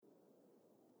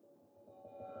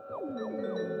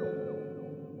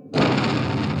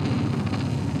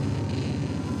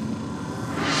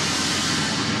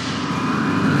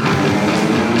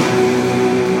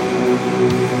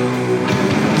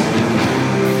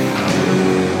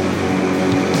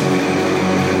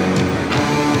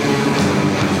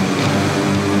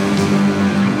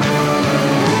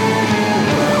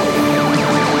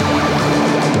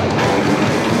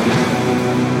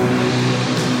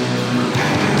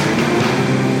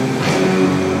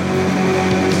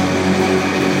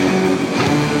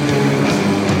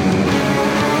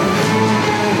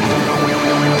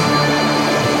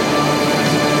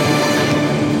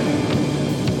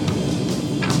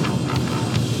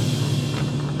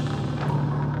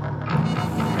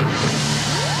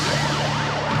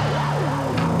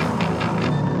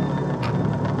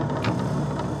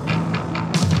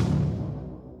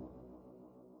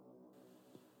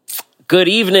Good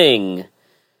evening,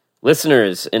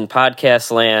 listeners in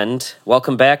podcast land.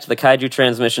 Welcome back to the Kaiju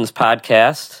Transmissions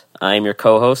podcast. I'm your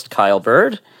co-host, Kyle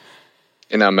Byrd.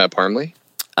 And I'm Matt Parmley.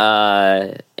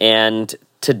 And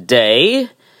today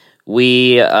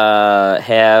we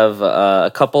have a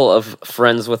couple of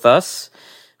friends with us.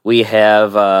 We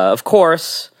have, of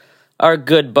course, our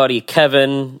good buddy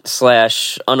Kevin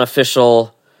 /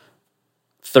 unofficial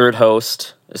third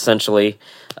host, essentially,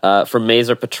 from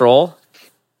Mazer Patrol.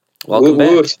 Welcome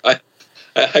back.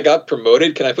 I got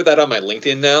promoted. Can I put that on my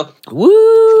LinkedIn now? Woo!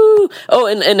 Oh,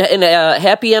 and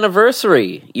happy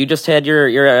anniversary. You just had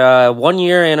your 1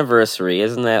 year anniversary.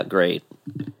 Isn't that great?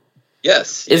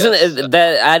 Yes. Isn't it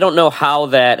that I don't know how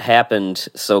that happened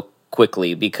so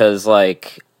quickly, because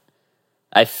like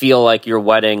I feel like your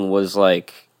wedding was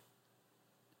like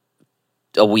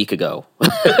a week ago.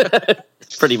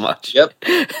 Pretty much. Yep.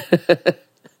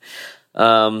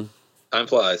 Time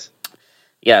flies.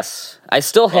 Yes, I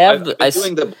still have. I've been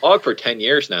doing the blog for 10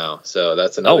 years now, so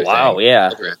that's another. Oh wow, thing. Yeah.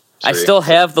 I still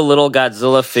have the little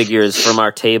Godzilla figures from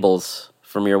our tables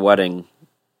from your wedding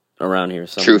around here.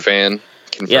 Somewhere. True fan.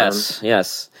 Confirmed.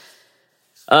 Yes.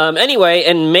 Anyway,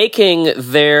 and making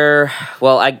their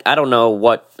I don't know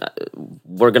what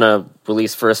we're gonna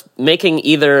release first. Making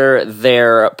either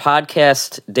their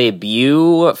podcast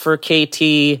debut for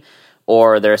KT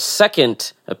or their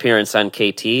second appearance on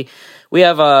KT. We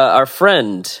have our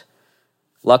friend,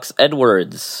 Lux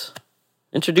Edwards.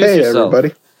 Introduce yourself. Hey,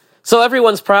 everybody. So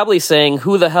everyone's probably saying,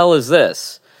 who the hell is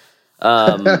this?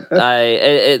 I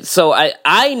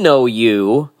know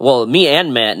you, well, me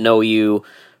and Matt know you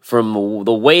from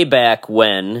the way back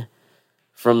when,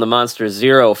 from the Monster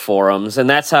Zero forums, and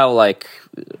that's how, like,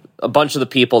 a bunch of the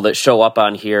people that show up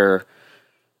on here,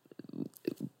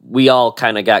 we all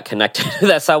kind of got connected.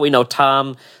 That's how we know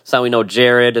Tom. That's how we know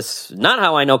Jared. It's not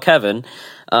how I know Kevin.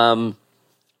 I mean,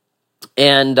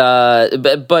 I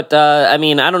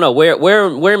don't know.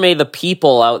 Where may the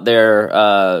people out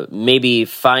there maybe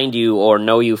find you or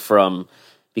know you from?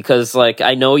 Because, like,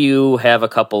 I know you have a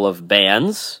couple of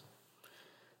bands,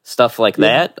 stuff like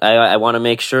that. I want to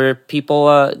make sure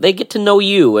people they get to know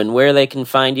you and where they can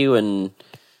find you and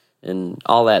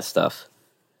all that stuff.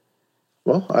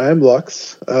 Well, I am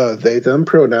Lux, they, them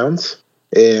pronouns,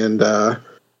 and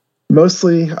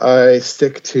mostly I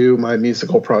stick to my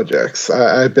musical projects.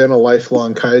 I've been a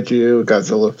lifelong Kaiju,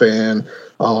 Godzilla fan,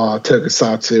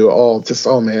 Tokusatsu,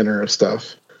 all manner of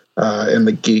stuff in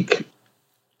the geek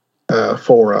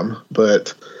forum,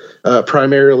 but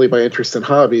primarily my interest and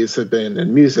hobbies have been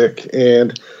in music,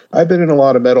 and I've been in a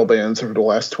lot of metal bands over the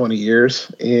last 20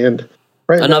 years, and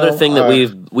another thing that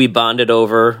we bonded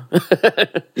over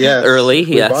early.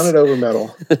 We bonded over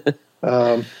metal.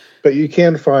 But you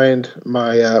can find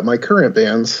my current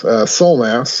bands,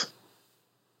 Soulmass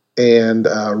and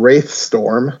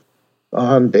Wraithstorm,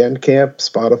 on Bandcamp,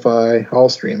 Spotify, all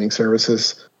streaming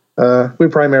services. We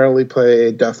primarily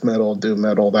play death metal, doom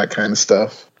metal, that kind of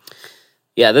stuff.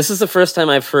 Yeah, this is the first time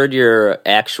I've heard your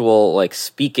actual, like,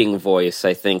 speaking voice,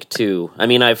 I think, too. I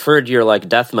mean, I've heard your, like,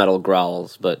 death metal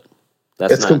growls, but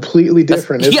it's completely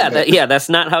different, isn't it? That's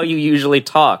not how you usually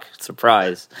talk.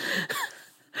 Surprise.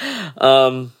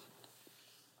 All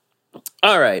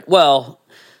right, well,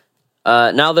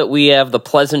 now that we have the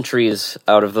pleasantries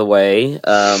out of the way,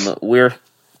 we're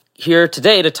here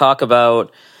today to talk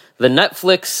about the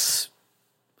Netflix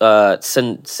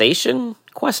sensation, ?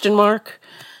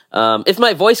 If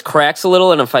my voice cracks a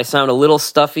little and if I sound a little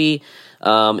stuffy,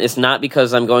 it's not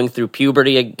because I'm going through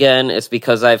puberty again. It's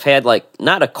because I've had, like,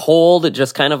 not a cold,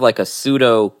 just kind of like a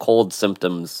pseudo cold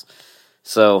symptoms.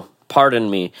 So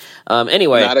pardon me.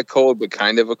 Anyway, not a cold, but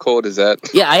kind of a cold. Is that?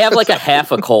 Yeah, I have like a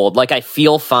half a cold. Like, I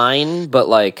feel fine, but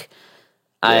like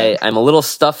I'm a little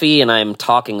stuffy and I'm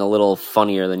talking a little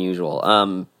funnier than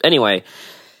usual. Anyway,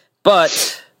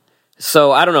 But,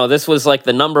 so, I don't know, this was like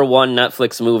the number one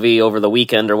Netflix movie over the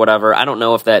weekend or whatever. I don't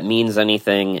know if that means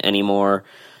anything anymore,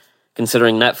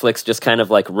 considering Netflix just kind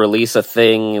of like release a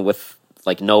thing with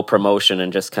like no promotion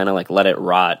and just kind of like let it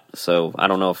rot. So, I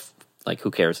don't know if, like,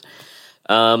 who cares?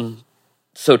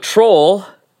 So, Troll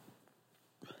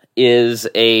is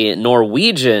a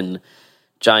Norwegian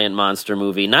giant monster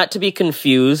movie, not to be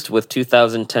confused with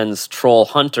 2010's Troll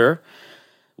Hunter,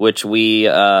 which we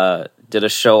did a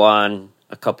show on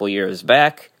a couple years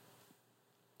back.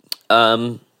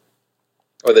 Or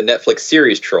the Netflix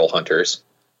series Troll Hunters.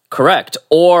 Correct.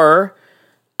 Or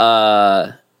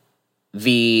the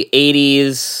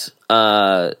 80s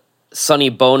Sonny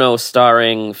Bono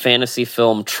starring fantasy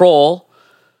film Troll,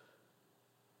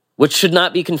 which should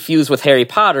not be confused with Harry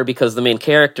Potter because the main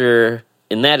character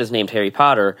in that is named Harry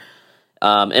Potter.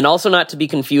 And also not to be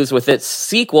confused with its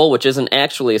sequel, which isn't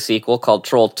actually a sequel, called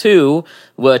Troll 2,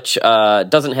 which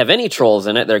doesn't have any trolls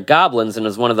in it. They're goblins and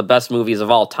is one of the best movies of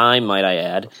all time, might I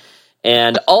add.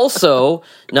 And also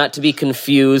not to be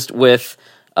confused with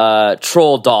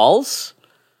Troll Dolls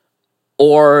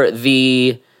or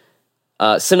the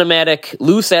cinematic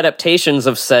loose adaptations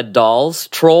of said dolls,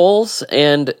 Trolls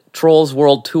and Trolls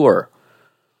World Tour.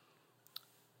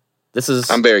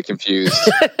 I'm very confused.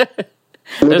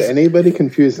 Would anybody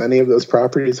confuse any of those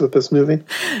properties with this movie?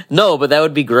 No, but that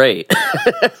would be great.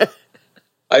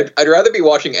 I'd rather be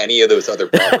watching any of those other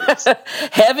properties.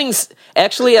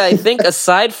 Actually, I think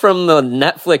aside from the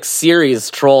Netflix series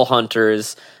Troll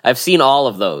Hunters, I've seen all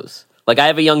of those. Like, I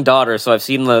have a young daughter, so I've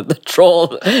seen the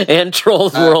Troll and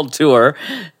Trolls World Tour.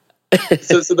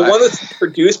 So the one that's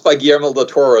produced by Guillermo del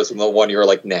Toro is the one you're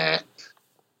like, nah.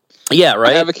 Yeah,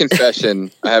 right? I have a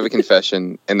confession,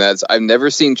 and that's I've never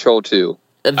seen Troll 2.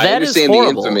 That I understand is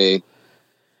horrible. the infamy,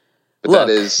 but Look,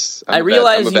 that is... I'm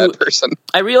a bad person.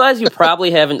 I realize you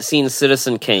probably haven't seen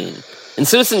Citizen Kane. And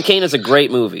Citizen Kane is a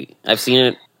great movie. I've seen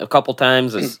it a couple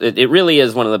times. It really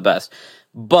is one of the best.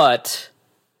 But,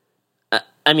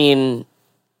 I mean,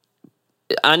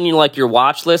 on like your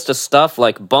watch list of stuff,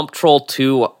 like bump Troll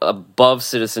 2 above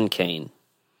Citizen Kane.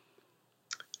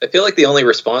 I feel like the only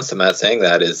response to Matt saying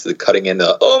that is the cutting in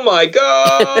the, oh my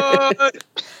god!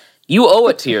 You owe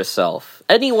it to yourself.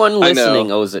 Anyone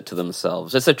listening owes it to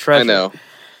themselves. It's a treasure. I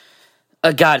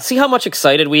know. God, see how much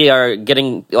excited we are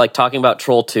getting, like, talking about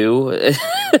Troll 2?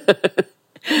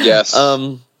 Yes.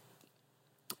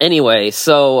 Anyway,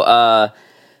 so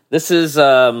this is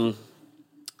a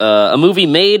movie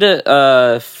made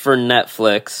for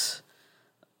Netflix,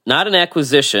 not an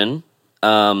acquisition,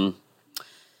 and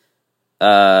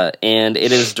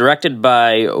it is directed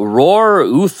by Roar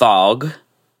Uthaug,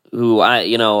 who I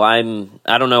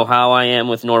don't know how I am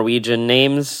with Norwegian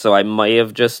names, so I might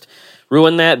have just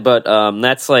ruined that, but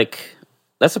that's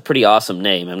a pretty awesome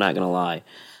name, I'm not gonna lie.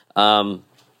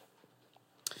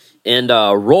 And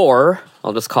Roar,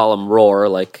 I'll just call him Roar,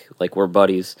 like we're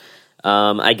buddies,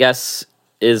 I guess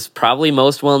is probably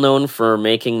most well known for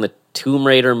making the Tomb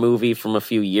Raider movie from a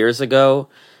few years ago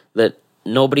that I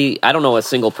don't know a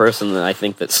single person that I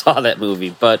think that saw that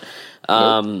movie, but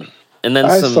Nope. And then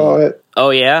I saw it. Oh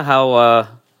yeah, how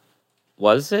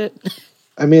was it?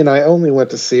 I mean, I only went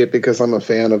to see it because I'm a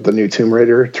fan of the new Tomb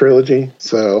Raider trilogy,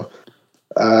 so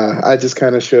I just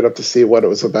kind of showed up to see what it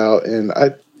was about, and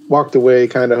I walked away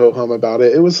kind of ho-hum about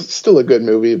it. It was still a good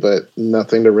movie, but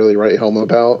nothing to really write home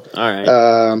about. All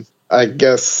right. I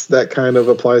guess that kind of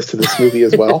applies to this movie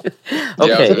as well.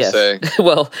 Okay, yes. Say.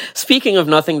 Well, speaking of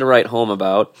nothing to write home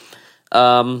about,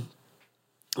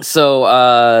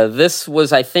 so this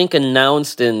was, I think,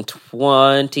 announced in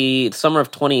summer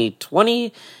of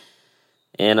 2020,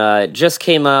 and it just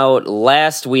came out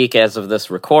last week as of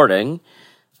this recording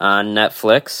on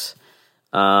Netflix.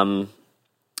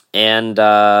 And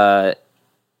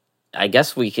I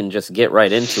guess we can just get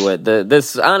right into it.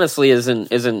 This honestly isn't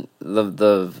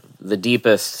the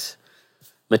deepest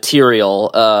material.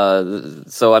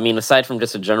 So I mean, aside from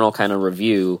just a general kind of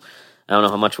review, I don't know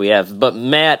how much we have. But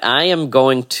Matt, I am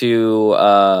going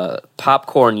to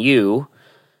popcorn you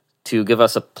to give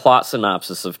us a plot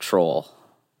synopsis of Troll.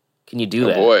 Can you do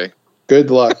that? Oh boy. Good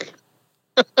luck.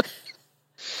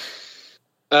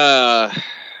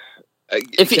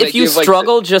 If you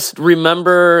struggle, just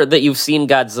remember that you've seen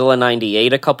Godzilla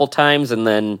 98 a couple times, and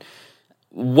then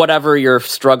whatever you're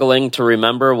struggling to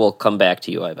remember will come back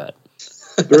to you, I bet.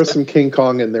 There's some King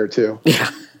Kong in there, too.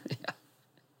 Yeah.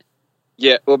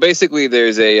 Yeah, well, basically,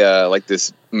 there's a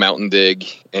this mountain dig,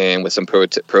 and with some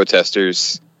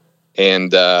protesters,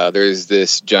 and there's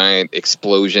this giant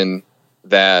explosion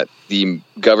that the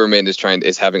government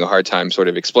is having a hard time sort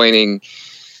of explaining.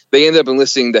 they end up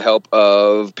enlisting the help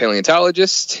of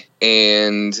paleontologists,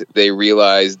 and they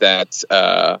realize that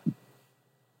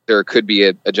there could be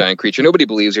a giant creature. Nobody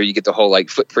believes her. You get the whole like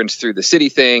footprints through the city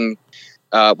thing.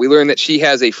 We learn that she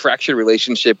has a fractured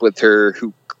relationship with her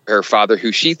father,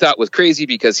 who she thought was crazy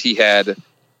because he had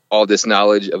all this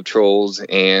knowledge of trolls,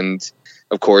 and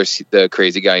of course the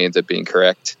crazy guy ends up being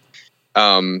correct.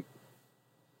 The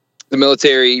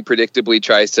military predictably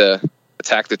tries to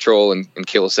attack the troll and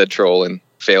kill said troll, and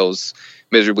fails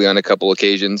miserably on a couple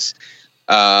occasions.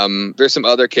 There's some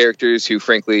other characters who,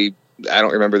 frankly, I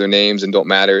don't remember their names and don't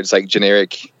matter. It's like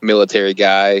generic military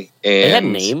guy and they had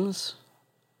names.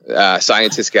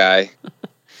 Scientist guy.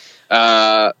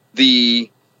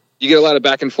 You get a lot of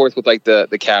back and forth with like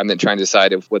the cabinet trying to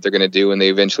decide what they're going to do, and they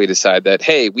eventually decide that,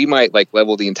 hey, we might like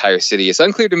level the entire city. It's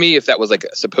unclear to me if that was like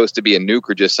supposed to be a nuke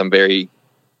or just some very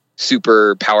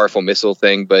super powerful missile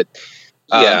thing, but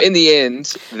in the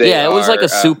end, it was like a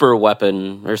super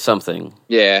weapon or something.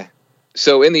 Yeah.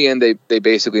 So in the end, they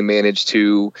basically managed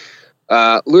to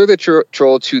lure the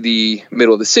troll to the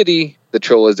middle of the city. The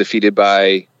troll is defeated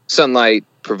by sunlight,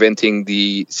 preventing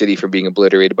the city from being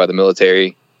obliterated by the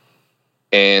military.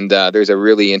 And there's a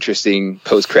really interesting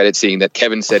post-credit scene that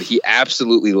Kevin said he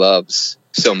absolutely loves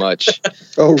so much.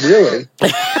 Oh, really?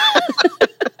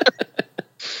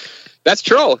 That's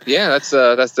Troll. Yeah, that's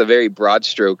the very broad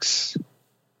strokes.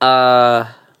 And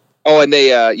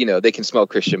they can smell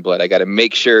Christian blood. I got to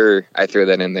make sure I throw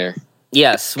that in there.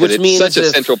 Yes, which means such a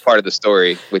central part of the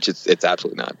story, which it's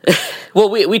absolutely not. Well,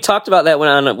 we talked about that when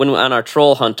on our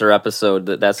Troll Hunter episode,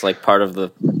 that's like part of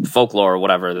the folklore or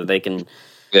whatever, that they can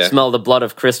smell the blood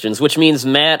of Christians, which means,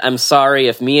 Matt, I'm sorry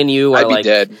if me and you are like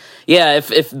dead. Yeah,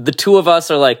 if the two of us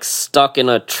are like stuck in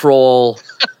a troll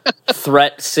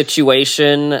threat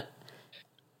situation,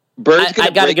 Bird's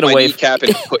gonna break get my away kneecap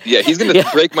and he's gonna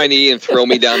break my knee and throw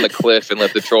me down the cliff and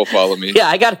let the troll follow me. Yeah,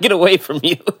 I gotta get away from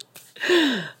you.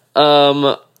 They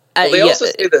also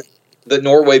say that the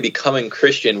Norway becoming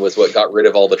Christian was what got rid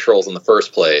of all the trolls in the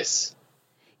first place.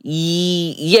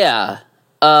 Yeah.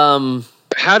 Are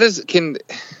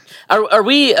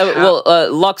we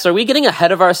Lux? Are we getting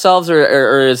ahead of ourselves,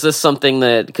 or is this something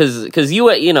that because you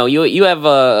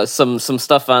have some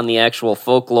stuff on the actual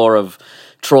folklore of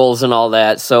trolls and all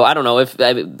that? So I don't know if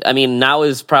I mean now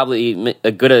is probably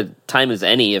a good a time as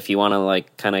any if you want to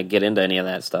like kind of get into any of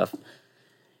that stuff.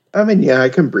 I mean, yeah, I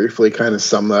can briefly kind of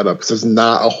sum that up because there's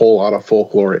not a whole lot of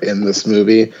folklore in this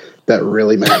movie that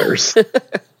really matters.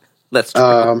 That's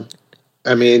true.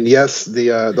 I mean, yes,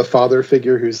 the father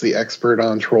figure who's the expert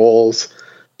on trolls,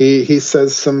 he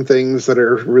says some things that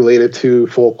are related to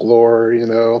folklore,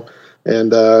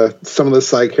 and some of the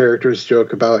side characters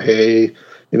joke about, hey,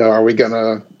 are we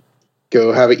gonna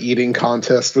go have an eating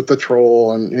contest with the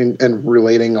troll and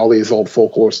relating all these old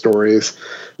folklore stories,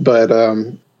 but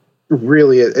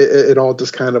really it all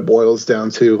just kind of boils down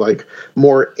to like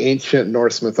more ancient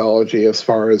Norse mythology as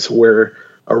far as where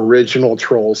original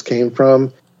trolls came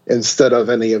from, instead of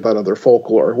any of that other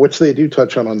folklore, which they do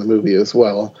touch on the movie as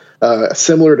well.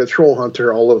 Similar to Troll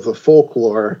Hunter, all of the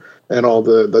folklore and all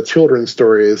the children's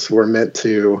stories were meant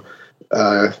to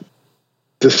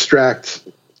distract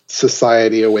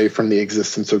society away from the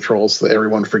existence of trolls so that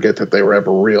everyone forget that they were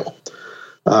ever real.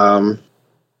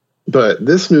 But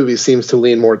this movie seems to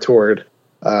lean more toward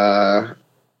what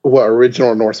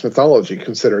original Norse mythology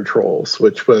considered trolls,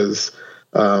 which was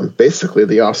basically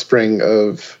the offspring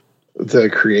of the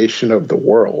creation of the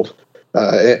world.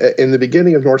 In the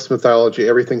beginning of Norse mythology,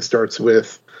 everything starts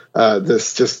with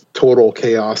this just total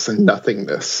chaos and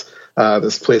nothingness,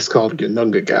 this place called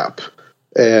Gununga Gap.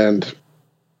 And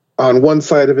on one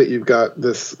side of it, you've got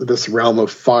this realm of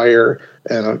fire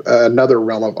and another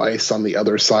realm of ice on the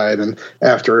other side. And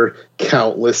after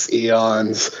countless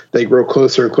eons, they grow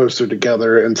closer and closer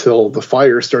together until the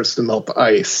fire starts to melt the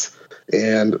ice.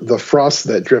 And the frost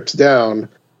that drips down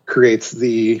creates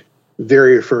the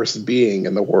very first being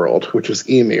in the world, which is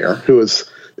Ymir, who is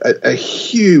a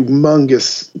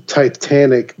humongous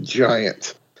titanic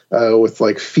giant with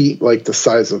like feet like the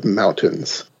size of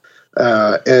mountains.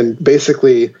 And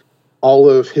basically all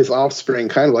of his offspring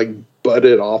kind of like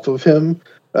budded off of him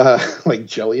like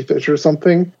jellyfish or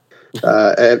something.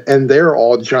 And they're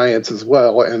all giants as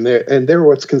well. And they're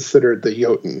what's considered the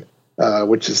Jotun,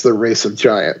 which is the race of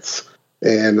giants.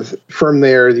 And from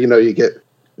there, you get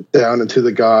down into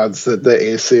the gods, the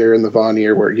Aesir and the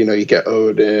Vanir, where you get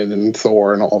Odin and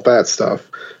Thor and all that stuff,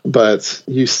 but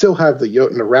you still have the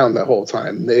Jotun around the whole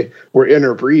time. They were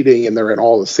interbreeding, and they're in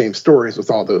all the same stories with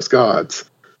all those gods.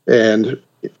 And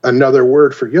another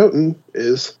word for Jotun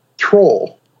is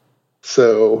troll.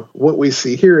 So what we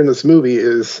see here in this movie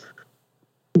is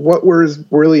what we're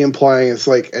really implying is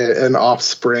like an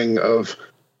offspring of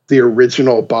the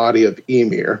original body of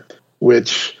Ymir,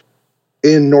 which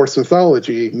in Norse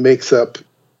mythology makes up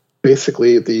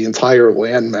basically the entire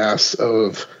landmass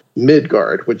of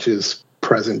Midgard, which is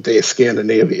present-day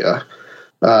Scandinavia.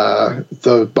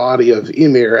 The body of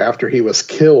Ymir, after he was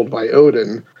killed by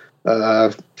Odin,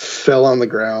 fell on the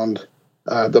ground.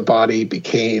 The body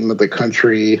became the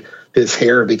country, his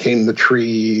hair became the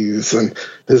trees, and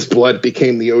his blood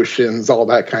became the oceans, all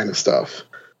that kind of stuff.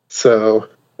 So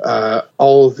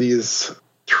all of these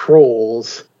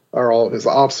trolls are all of his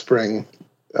offspring,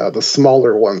 the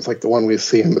smaller ones, like the one we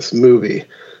see in this movie.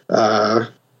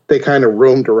 They kind of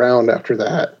roamed around after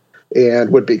that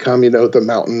and would become, the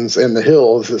mountains and the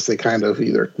hills as they kind of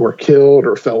either were killed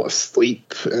or fell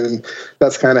asleep. And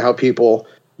that's kind of how people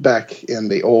back in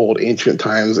the old ancient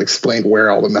times explained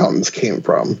where all the mountains came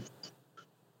from.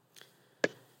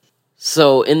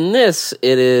 So in this,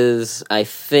 it is, I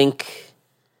think,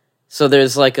 so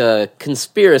there's like a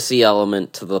conspiracy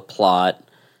element to the plot.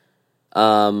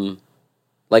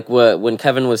 Like when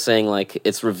Kevin was saying, like,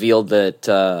 it's revealed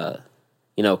that,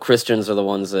 Christians are the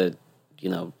ones that,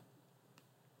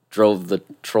 drove the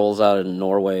trolls out in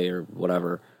Norway or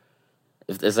whatever.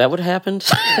 Is that what happened?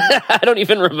 I don't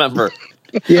even remember.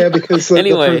 Yeah, because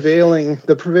Anyway.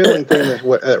 the prevailing thing that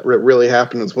what really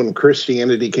happened is when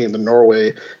Christianity came to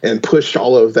Norway and pushed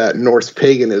all of that Norse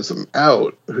paganism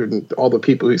out, all the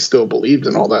people who still believed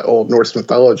in all that old Norse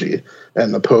mythology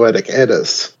and the poetic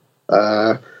Eddas,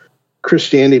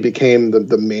 Christianity became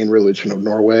the main religion of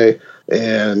Norway.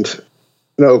 And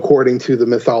according to the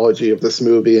mythology of this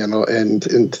movie and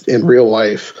in real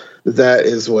life, that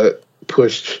is what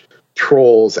pushed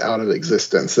trolls out of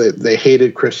existence. They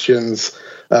hated Christians.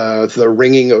 The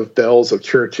ringing of bells of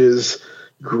churches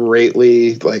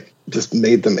greatly just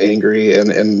made them angry,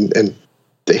 and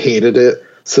they hated it.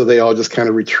 So they all just kind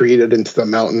of retreated into the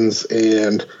mountains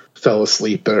and fell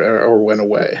asleep or went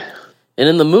away. And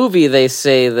in the movie, they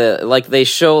say that, they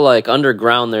show,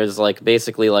 underground, there's,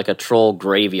 basically, a troll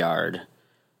graveyard,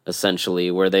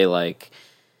 essentially, where they, toward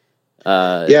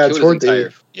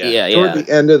the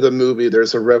end of the movie,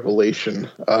 there's a revelation,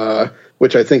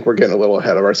 which I think we're getting a little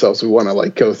ahead of ourselves. We want to,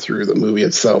 go through the movie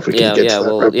itself. We can get to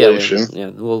that revelation.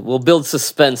 We'll build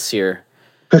suspense here.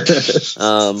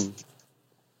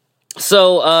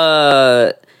 So,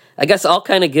 I guess I'll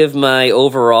kind of give my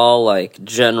overall,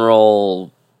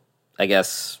 general,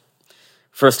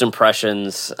 first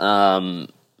impressions.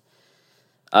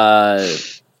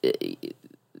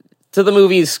 To the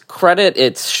movie's credit,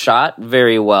 it's shot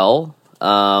very well.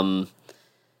 And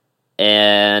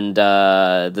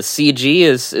the CG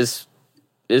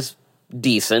is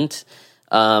decent.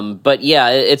 But yeah,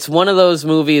 it's one of those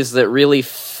movies that really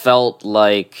felt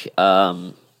like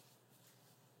a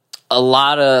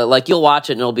lot of, you'll watch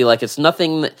it and it'll be it's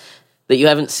nothing that you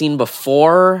haven't seen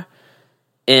before,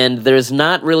 and there's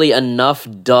not really enough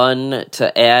done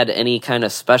to add any kind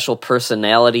of special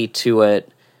personality to it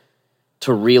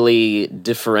to really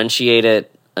differentiate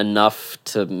it enough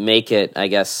to make it,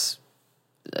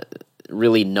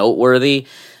 really noteworthy.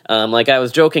 Like I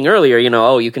was joking earlier,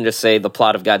 you can just say the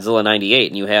plot of Godzilla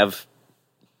 98 and you have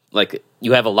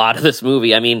a lot of this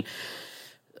movie. I mean,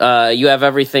 you have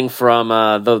everything from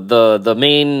the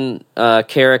main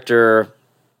character,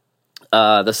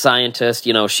 the scientist,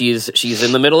 she's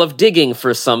in the middle of digging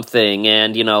for something,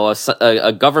 and,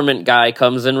 a government guy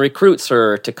comes and recruits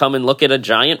her to come and look at a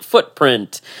giant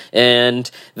footprint, and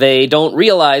they don't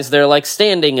realize they're,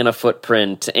 standing in a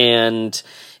footprint, and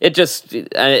it just,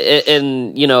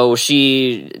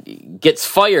 she gets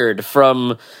fired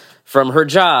from her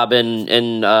job,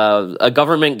 and a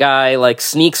government guy,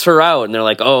 sneaks her out, and they're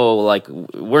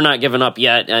we're not giving up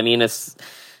yet. I mean,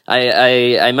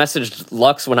 I messaged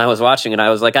Lux when I was watching it. I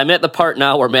was I'm at the part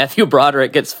now where Matthew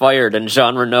Broderick gets fired and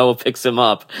Jean Reno picks him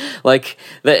up.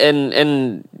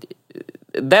 And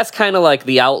that's kind of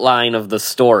the outline of the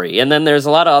story. And then there's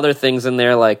a lot of other things in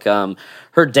there,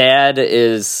 her dad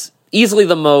is easily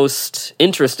the most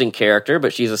interesting character,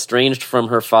 but she's estranged from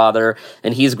her father,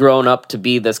 and he's grown up to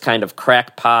be this kind of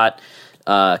crackpot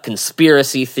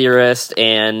conspiracy theorist,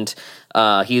 and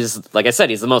he's, like I said,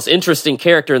 he's the most interesting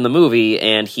character in the movie,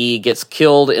 and he gets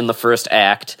killed in the first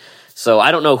act. So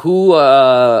I don't know who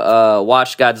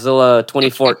watched Godzilla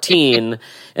 2014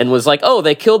 and was oh,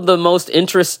 they killed the most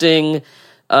interesting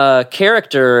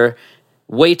character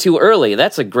way too early.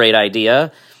 That's a great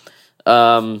idea.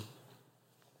 And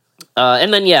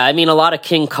then, a lot of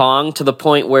King Kong, to the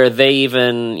point where they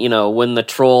even, when the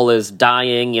troll is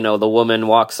dying, the woman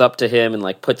walks up to him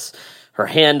and puts her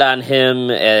hand on him,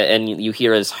 and you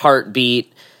hear his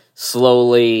heartbeat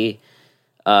slowly.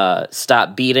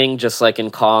 stop beating, just like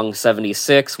in Kong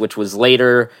 76, which was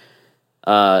later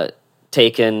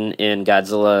taken in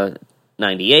Godzilla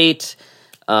 98.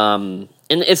 And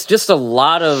it's just a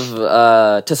lot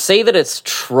of... to say that it's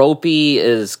tropey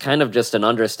is kind of just an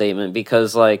understatement,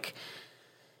 because, like,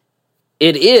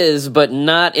 it is, but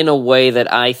not in a way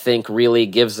that I think really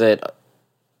gives it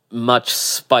much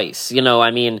spice. You know, I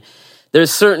mean,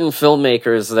 there's certain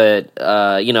filmmakers that,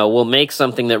 will make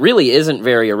something that really isn't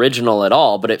very original at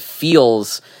all, but it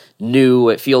feels new.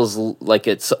 It feels like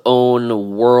its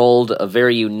own world, a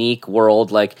very unique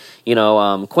world. Like,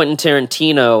 Quentin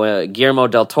Tarantino, Guillermo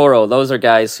del Toro, those are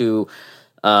guys who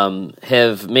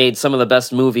have made some of the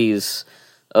best movies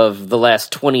of the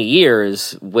last 20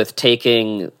 years with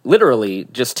literally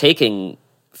just taking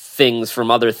things from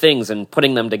other things and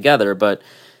putting them together, but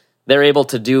they're able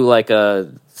to do like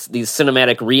these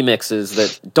cinematic remixes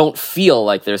that don't feel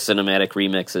like they're cinematic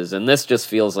remixes, and this just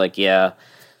feels like,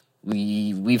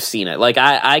 we've seen it. Like,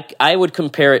 I would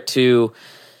compare it to,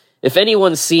 if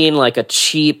anyone's seen like a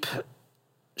cheap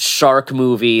shark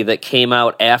movie that came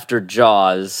out after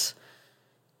Jaws,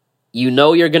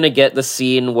 you're going to get the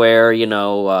scene where,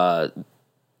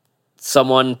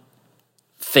 someone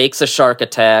fakes a shark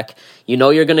attack.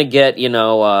 You're going to get,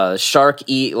 shark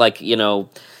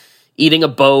eating a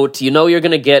boat. You're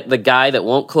going to get the guy that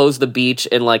won't close the beach,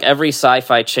 and like every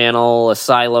Sci-Fi Channel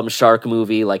Asylum shark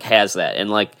movie like has that. And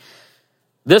like,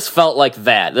 this felt like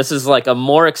that. This is like a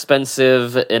more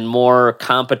expensive and more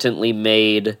competently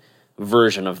made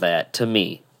version of that to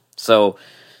me. So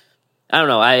I don't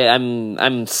know.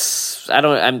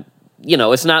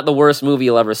 It's not the worst movie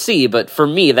you'll ever see, but for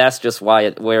me, that's just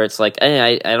where it's like,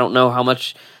 I don't know how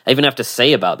much I even have to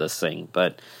say about this thing.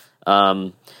 But,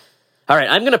 all right,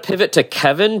 I'm going to pivot to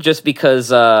Kevin just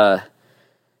because, I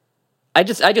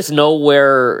just know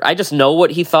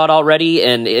what he thought already.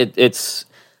 And it's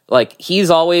like, he's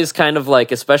always kind of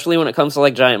like, especially when it comes to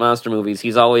like giant monster movies,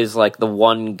 he's always like the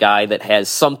one guy that has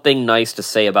something nice to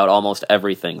say about almost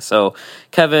everything. So,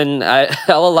 Kevin,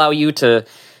 I'll allow you to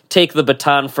take the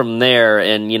baton from there,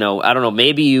 and, I don't know,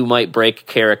 maybe you might break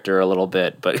character a little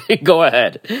bit, but go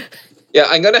ahead. Yeah,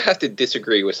 I'm going to have to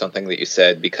disagree with something that you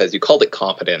said, because you called it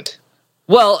competent.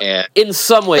 Well, in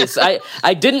some ways, I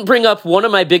didn't bring up one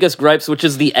of my biggest gripes, which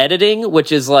is the editing,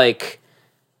 which is like,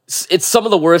 it's some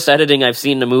of the worst editing I've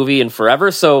seen in a movie in forever,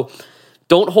 so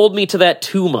don't hold me to that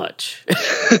too much.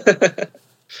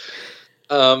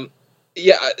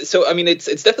 Yeah, so I mean, it's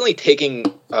definitely taking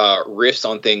riffs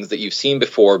on things that you've seen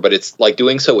before, but it's like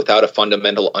doing so without a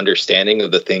fundamental understanding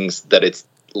of the things that it's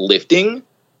lifting.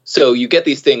 So you get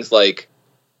these things like,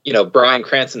 Bryan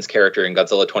Cranston's character in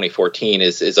Godzilla 2014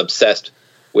 is obsessed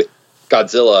with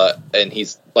Godzilla, and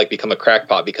he's like become a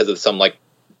crackpot because of some like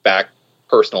back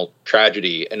personal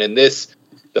tragedy. And in this,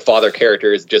 the father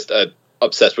character is just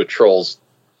obsessed with trolls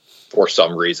for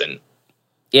some reason.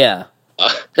 Yeah.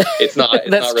 It's not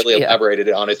really elaborated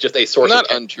on. It's just a source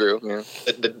not of untrue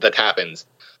that happens.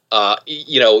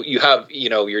 You have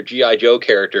your G.I. Joe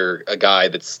character, a guy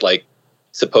that's like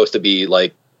supposed to be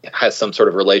like has some sort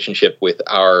of relationship with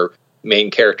our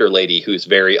main character lady who's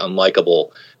very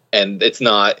unlikable, and it's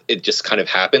not. It just kind of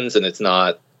happens, and it's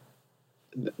not.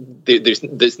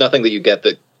 There's nothing that you get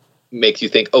that makes you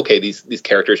think, okay, these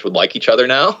characters would like each other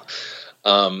now,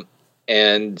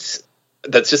 and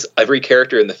that's just every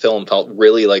character in the film felt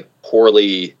really like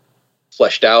poorly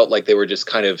fleshed out. Like they were just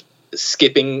kind of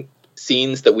skipping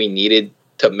scenes that we needed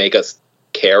to make us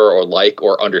care or like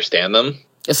or understand them.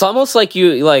 It's almost like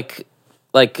you like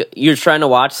you're trying to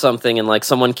watch something and like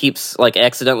someone keeps like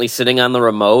accidentally sitting on the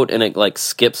remote and it like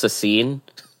skips a scene.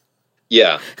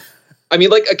 Yeah. I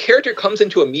mean, like a character comes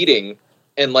into a meeting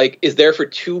and like is there for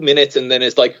 2 minutes and then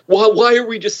is like, well, why are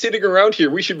we just sitting around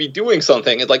here? We should be doing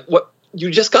something. It's like, what? You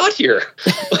just got here.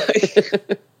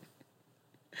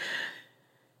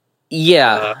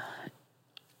 Yeah.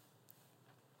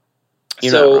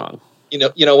 You're so, not wrong.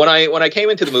 When I came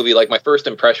into the movie, like my first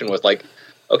impression was like,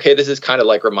 okay, this is kind of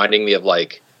like reminding me of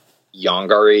like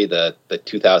Yongari, the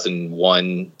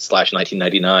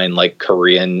 2001/1999 like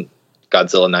Korean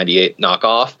Godzilla 98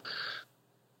 knockoff.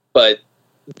 But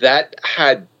that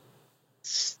had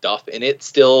stuff in it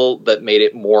still that made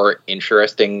it more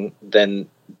interesting than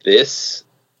this.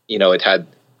 It had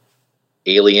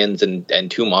aliens and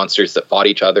two monsters that fought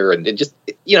each other, and it just,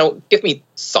 give me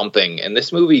something. And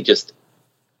this movie just,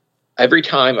 every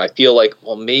time I feel like,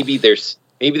 well, maybe there's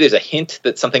a hint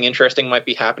that something interesting might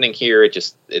be happening here.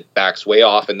 It backs way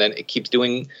off, and then it keeps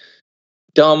doing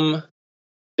dumb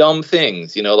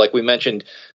things. Like we mentioned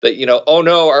that, oh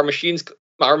no, our machine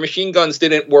guns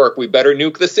didn't work. We better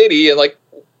nuke the city. And like,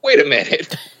 wait a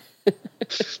minute.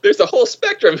 there's a whole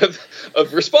spectrum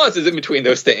of responses in between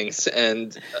those things,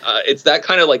 and it's that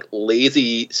kind of like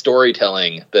lazy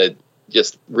storytelling that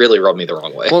just really rubbed me the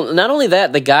wrong way. Well, not only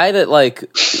that, the guy that like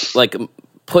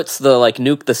puts the like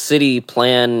nuke the city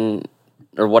plan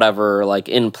or whatever like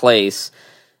in place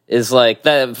is like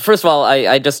that. First of all,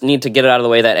 I just need to get it out of the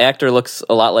way. That actor looks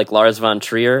a lot like Lars von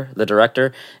Trier, the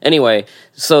director. Anyway,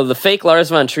 so the fake Lars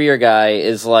von Trier guy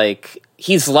is like,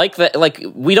 he's like that. Like,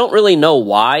 we don't really know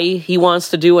why he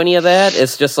wants to do any of that.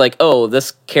 It's just like, oh,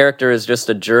 this character is just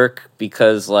a jerk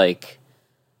because.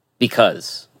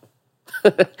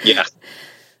 Yeah.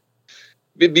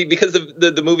 Because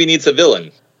the movie needs a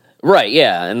villain. Right,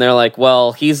 yeah. And they're like,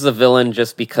 well, he's the villain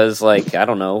just because, like, I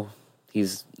don't know,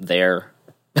 he's there.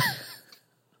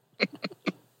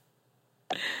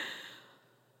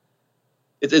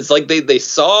 It's like they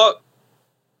saw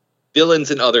villains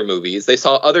in other movies. They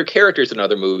saw other characters in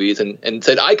other movies and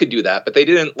said, I could do that, but they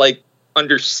didn't, like,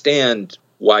 understand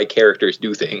why characters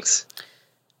do things.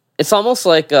 It's almost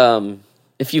like,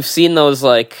 if you've seen those,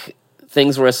 like,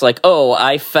 things where it's like, oh,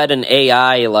 I fed an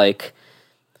AI, like,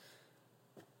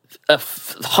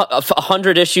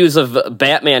 100 issues of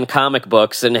Batman comic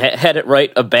books and had it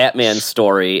write a Batman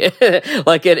story.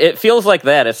 Like, it feels like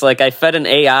that. It's like I fed an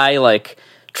AI, like,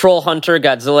 Troll Hunter,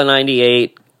 Godzilla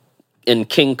 98, and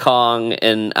King Kong,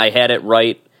 and I had it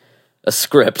write a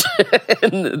script.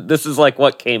 And this is, like,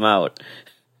 what came out.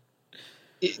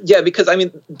 Yeah, because, I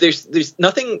mean, there's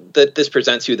nothing that this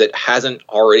presents you that hasn't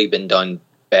already been done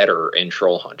better in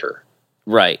Troll Hunter.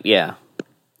 Right, yeah.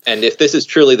 And if this is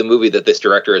truly the movie that this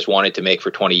director has wanted to make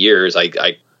for 20 years, I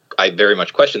very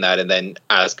much question that, and then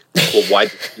ask, well, why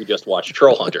did you just watch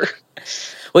Troll Hunter?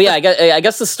 Well, yeah, I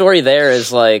guess the story there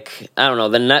is like, I don't know,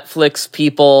 the Netflix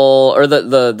people, or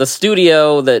the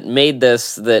studio that made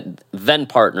this that then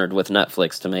partnered with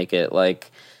Netflix to make it, like,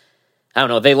 I don't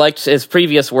know, they liked his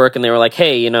previous work and they were like,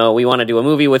 hey, you know, we want to do a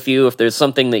movie with you. If there's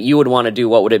something that you would want to do,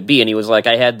 what would it be? And he was like,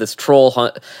 I had this troll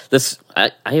hunt,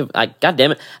 God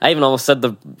damn it, I even almost said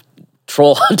the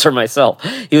Troll Hunter myself.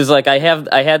 He was like, I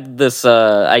had this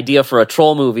idea for a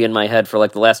troll movie in my head for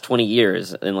like the last 20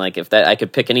 years. And like, if that I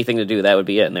could pick anything to do, that would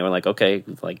be it. And they were like, okay,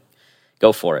 like,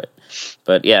 go for it.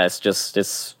 But yeah,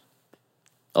 it's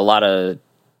a lot of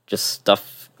just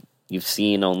stuff you've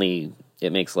seen, only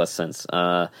it makes less sense.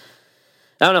 I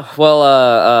don't know.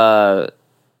 Well,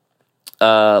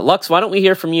 Lux, why don't we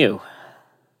hear from you?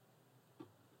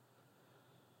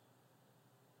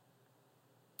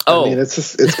 I mean,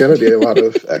 it's going to be a lot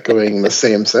of echoing the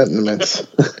same sentiments.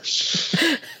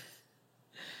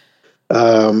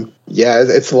 Yeah,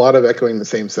 it's a lot of echoing the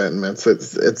same sentiments.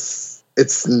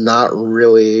 It's not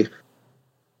really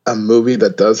a movie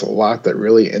that does a lot that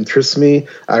really interests me.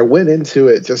 I went into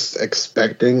it just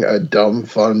expecting a dumb,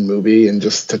 fun movie and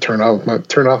just to turn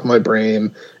off my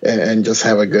brain and just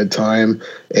have a good time.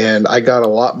 And I got a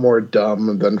lot more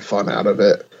dumb than fun out of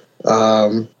it.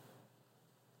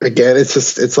 Again,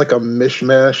 it's like a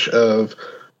mishmash of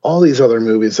all these other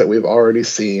movies that we've already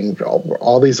seen,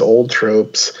 all these old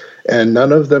tropes, and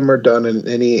none of them are done in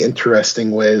any interesting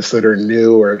ways that are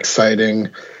new or exciting.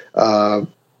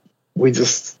 We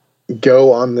just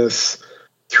go on this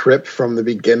trip from the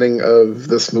beginning of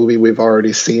this movie we've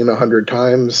already seen 100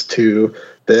 times to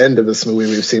the end of this movie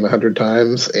we've seen 100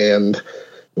 times, and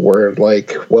we're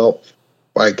like, well,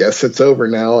 I guess it's over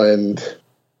now, and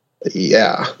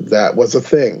yeah, that was a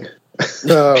thing.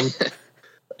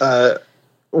 I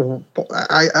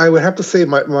would have to say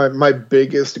my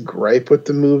biggest gripe with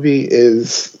the movie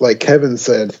is, like Kevin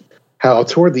said, how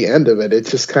toward the end of it, it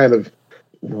just kind of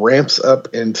ramps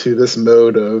up into this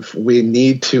mode of we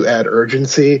need to add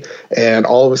urgency, and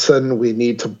all of a sudden we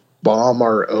need to bomb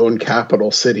our own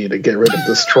capital city to get rid of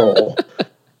this troll.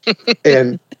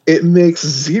 And it makes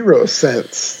zero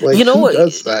sense. Like, you know who what?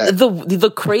 does that?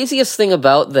 The craziest thing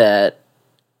about that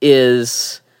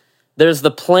is there's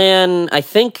the plan. I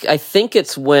think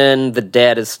it's when the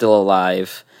dad is still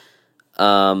alive.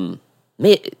 I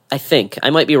think I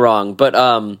might be wrong, but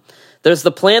there's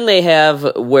the plan they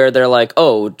have where they're like,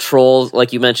 oh, trolls,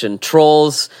 like you mentioned,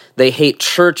 trolls, they hate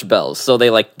church bells, so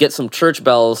they like get some church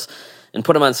bells and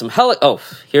put them on some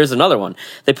here's another one.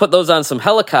 They put those on some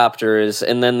helicopters,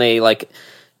 and then they like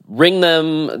ring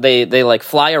them. They like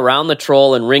fly around the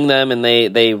troll and ring them, and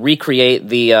they recreate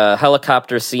the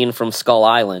helicopter scene from Skull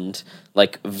Island,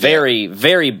 like very,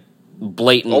 very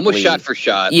blatantly, almost shot for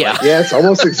shot. Yeah, like, Yeah, it's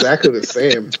almost exactly the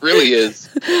same. it really is.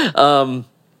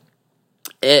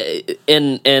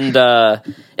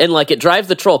 And like it drives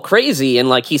the troll crazy, and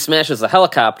like he smashes the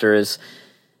helicopters,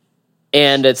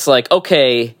 and it's like,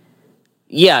 okay,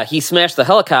 yeah, he smashed the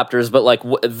helicopters, but like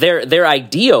their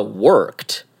idea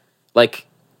worked. like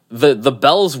the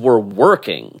bells were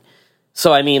working.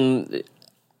 So I mean,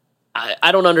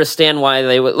 I don't understand why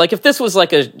they would, like, if this was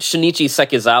like a Shinichi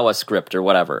Sekizawa script or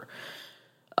whatever.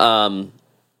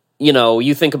 You know,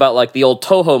 you think about like the old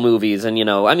Toho movies, and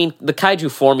I mean, the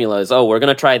kaiju formula is, we're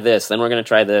gonna try this, then we're gonna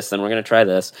try this, then we're gonna try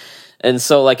this, and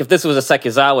so like if this was a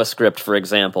Sekizawa script, for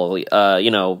example,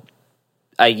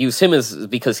 I use him as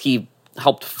because he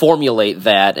helped formulate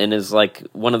that and is like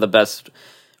one of the best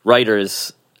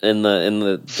writers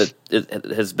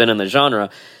that has been in the genre.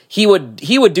 He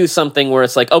would do something where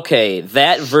it's like, okay,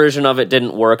 that version of it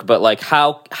didn't work, but like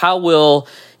how will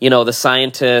the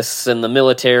scientists and the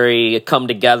military come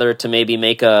together to maybe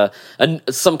make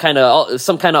some kind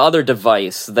of other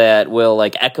device that will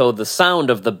like echo the sound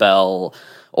of the bell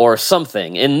or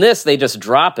something. In this, they just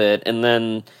drop it, and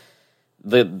then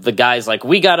the guy's like,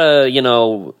 we gotta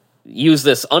use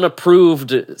this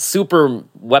unapproved super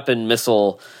weapon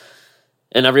missile.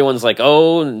 And everyone's like,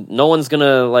 oh, no one's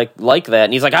gonna like that.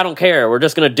 And he's like, I don't care. We're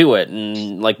just gonna do it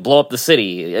and like blow up the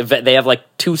city. They have like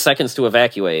 2 seconds to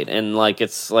evacuate, and like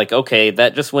it's like, okay,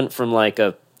 that just went from like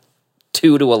a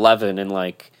 2 to 11 in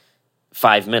like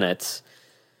 5 minutes.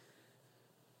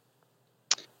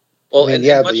 Well, and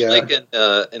much like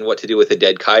in What to Do with a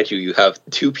Dead Kaiju, you have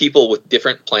two people with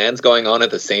different plans going on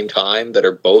at the same time that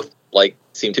are both like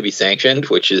seem to be sanctioned,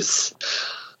 which is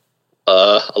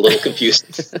a little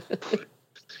confusing.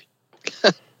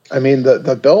 I mean,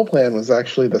 the Bell plan was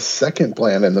actually the second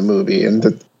plan in the movie,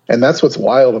 and that's what's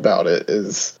wild about it.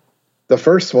 Is the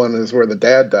first one is where the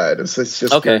dad died. It's just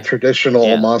a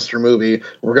traditional monster movie.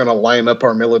 We're going to line up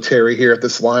our military here at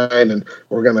this line, and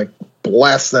we're going to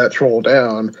blast that troll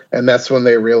down. And that's when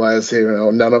they realize,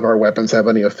 none of our weapons have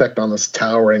any effect on this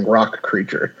towering rock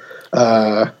creature.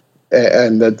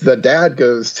 And the dad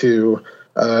goes to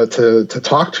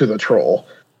talk to the troll,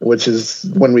 which is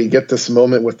when we get this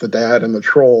moment with the dad and the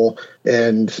troll,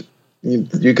 and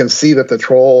you can see that the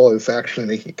troll is actually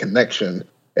making a connection,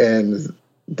 and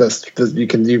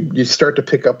you start to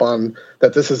pick up on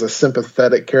that this is a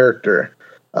sympathetic character.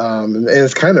 And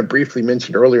it's kind of briefly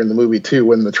mentioned earlier in the movie too,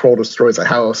 when the troll destroys a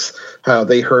house, how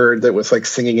they heard that was like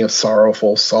singing a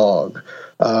sorrowful song.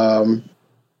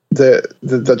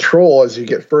 The troll, as you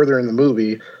get further in the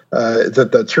movie,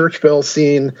 the church bell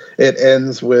scene, it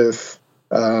ends with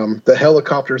the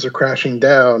helicopters are crashing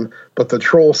down, but the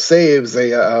troll saves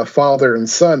a father and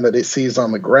son that it sees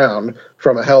on the ground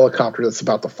from a helicopter that's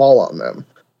about to fall on them.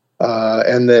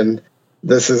 And then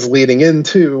this is leading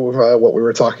into what we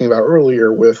were talking about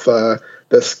earlier with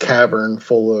this cavern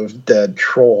full of dead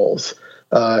trolls.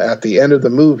 At the end of the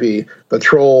movie, the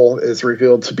troll is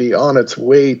revealed to be on its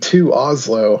way to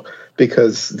Oslo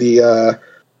because the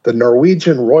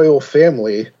Norwegian royal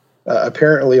family,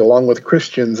 apparently along with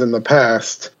Christians in the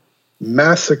past,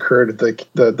 massacred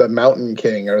the Mountain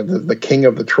King, or the king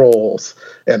of the trolls,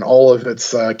 and all of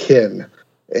its kin,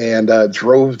 and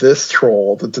drove this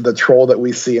troll, the troll that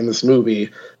we see in this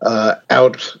movie,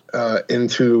 out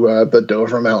into the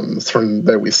Dover Mountains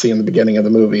that we see in the beginning of the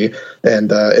movie,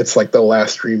 and it's like the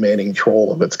last remaining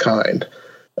troll of its kind.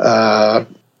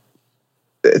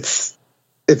 It's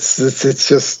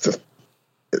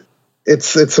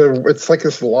like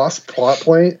this lost plot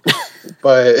point,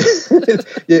 but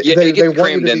they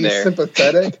want you to be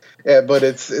sympathetic, but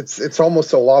it's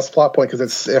almost a lost plot point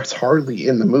because it's hardly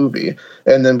in the movie.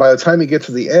 And then by the time you get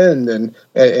to the end,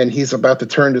 and he's about to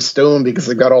turn to stone because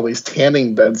they've got all these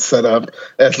tanning beds set up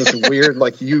as this weird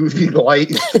like UV light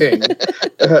thing.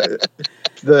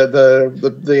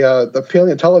 The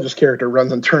paleontologist character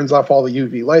runs and turns off all the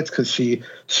UV lights because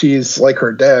she's like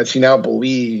her dad. She now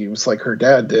believes like her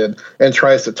dad did, and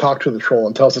tries to talk to the troll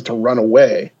and tells it to run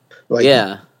away. Like,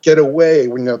 get away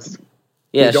when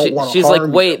she's like,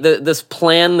 wait, this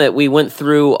plan that we went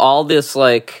through, all this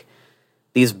like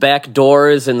these back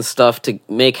doors and stuff to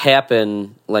make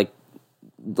happen, like,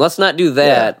 let's not do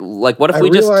that. Yeah. Like, what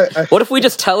if we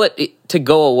just tell it to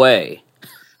go away?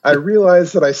 I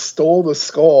realized that I stole the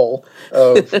skull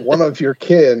of one of your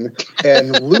kin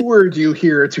and lured you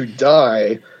here to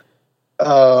die.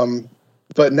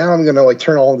 But now I'm going to like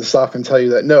turn all of this off and tell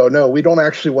you that no, we don't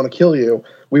actually want to kill you.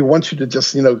 We want you to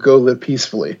just, go live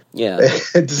peacefully. Yeah.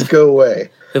 And just go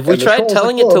away. Have we tried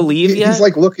telling it to leave yet? He's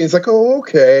like looking, he's like, oh,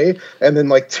 okay. And then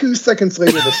like 2 seconds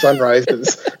later, the sun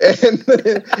rises and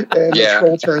the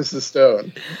troll turns to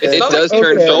stone. It does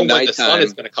turn to nighttime. The sun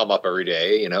is going to come up every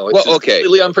day. It's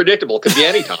completely unpredictable. Could be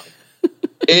any time.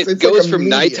 It goes from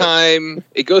nighttime.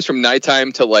 It goes from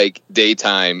nighttime to like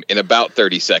daytime in about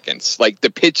 30 seconds. Like the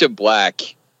pitch of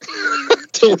black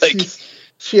to like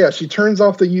she turns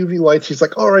off the UV light. She's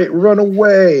like, all right, run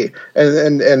away.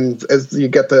 And as you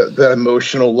get the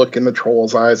emotional look in the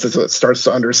troll's eyes as it starts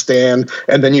to understand,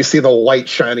 and then you see the light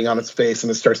shining on its face and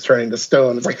it starts turning to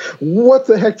stone. It's like, what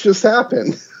the heck just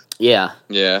happened? Yeah.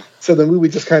 Yeah. So the movie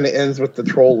just kind of ends with the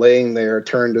troll laying there,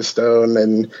 turned to stone,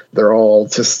 and they're all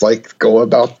just like go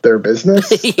about their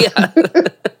business. Yeah.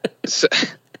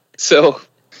 So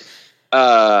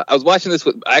I was watching this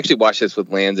I actually watched this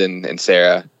with Landon and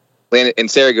Sarah. Landon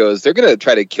and Sarah goes, they're gonna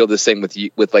try to kill this thing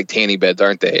with like tanning beds,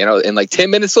 aren't they? And like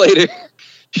 10 minutes later,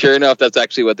 sure enough, that's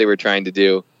actually what they were trying to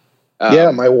do.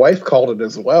 Yeah, my wife called it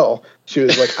as well. She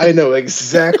was like, I know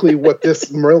exactly what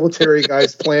this military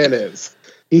guy's plan is.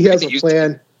 He has a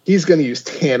plan. He's going to use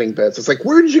tanning beds. It's like,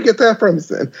 where did you get that from?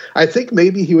 I think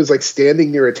maybe he was like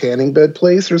standing near a tanning bed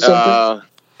place or something.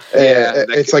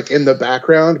 It's like in the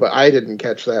background, but I didn't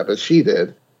catch that, but she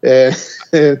did.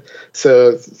 And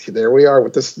so there we are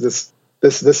with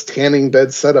this tanning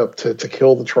bed setup to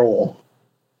kill the troll.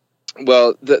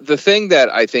 Well, the thing that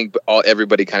I think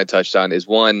everybody kind of touched on is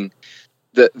one,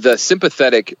 the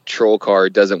sympathetic troll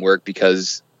card doesn't work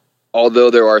because although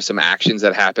there are some actions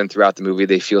that happen throughout the movie,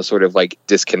 they feel sort of like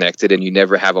disconnected, and you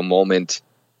never have a moment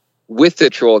with the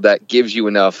troll that gives you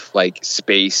enough like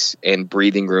space and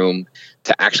breathing room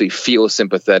to actually feel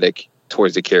sympathetic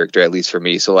towards the character, at least for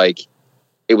me. So like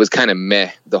it was kind of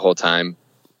meh the whole time.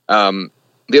 The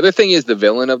other thing is the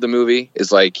villain of the movie is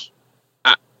like,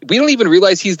 we don't even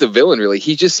realize he's the villain really.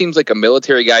 He just seems like a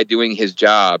military guy doing his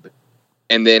job.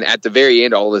 And then at the very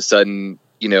end, all of a sudden,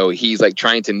 you know, he's like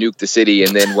trying to nuke the city,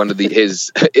 and then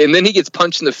and then he gets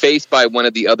punched in the face by one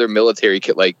of the other military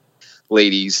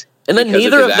ladies. And then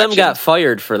neither of them got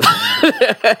fired for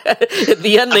that. At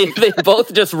the end, they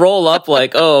both just roll up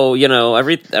like, oh, you know,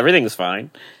 everything's fine.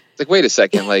 It's like, wait a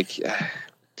second, like,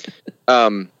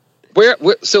 what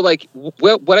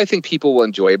I think people will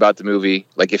enjoy about the movie,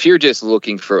 like if you're just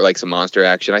looking for like some monster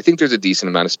action, I think there's a decent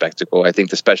amount of spectacle. I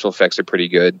think the special effects are pretty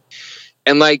good.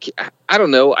 And like, I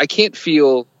don't know, I can't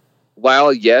feel,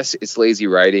 while yes, it's lazy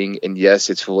writing and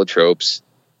yes, it's full of tropes,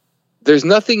 there's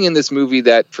nothing in this movie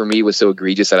that for me was so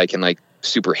egregious that I can like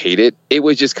super hate it. It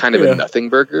was just kind of a nothing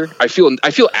burger. I feel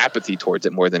apathy towards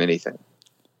it more than anything.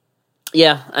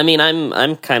 Yeah, I mean,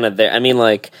 I'm kind of there. I mean,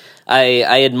 like,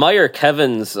 I admire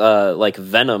Kevin's like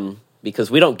Venom because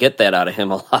we don't get that out of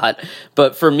him a lot.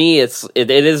 But for me,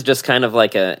 it is just kind of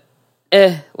like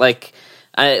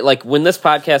like when this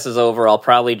podcast is over, I'll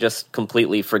probably just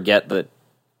completely forget that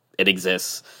it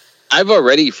exists. I've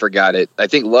already forgot it. I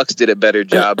think Lux did a better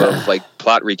job of like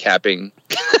plot recapping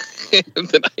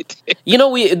than I did. You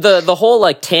know, the whole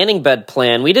like tanning bed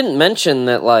plan, we didn't mention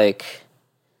that like,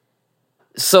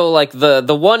 so like the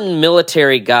one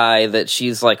military guy that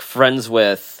she's like friends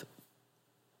with,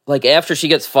 like after she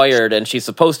gets fired and she's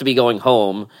supposed to be going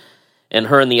home, and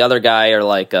her and the other guy are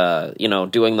like, you know,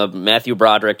 doing the Matthew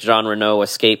Broderick, Jean Reno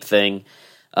escape thing.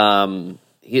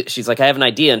 She's like, I have an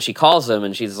idea. And she calls him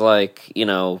and she's like, you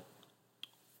know,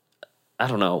 I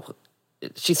don't know.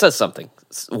 She says something.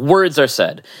 Words are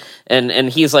said. And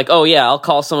he's like, oh yeah, I'll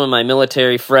call some of my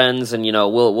military friends and, you know,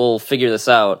 we'll figure this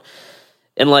out.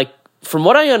 And like, from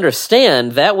what I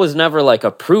understand, that was never like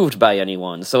approved by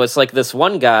anyone. So it's like this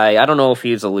one guy, I don't know if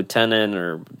he's a lieutenant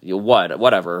or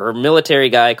whatever. Her military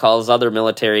guy calls other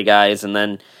military guys, and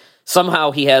then somehow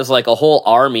he has like a whole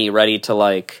army ready to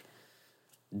like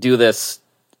do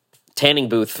tanning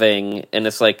booth thing. And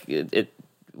it's like,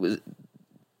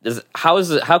 how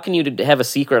can you have a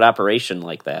secret operation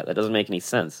like that? That doesn't make any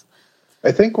sense.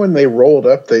 I think when they rolled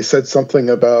up, they said something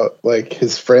about like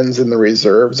his friends in the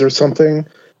reserves or something.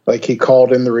 Like he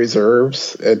called in the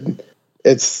reserves, and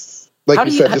it's like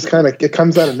you said, just kind of it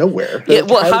comes out of nowhere. Yeah,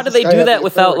 well, how do they do that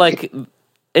without like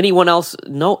anyone else?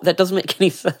 No, that doesn't make any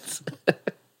sense.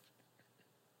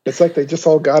 It's like they just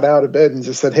all got out of bed and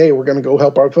just said, "Hey, we're going to go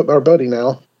help our buddy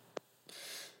now."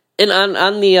 And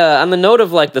on the note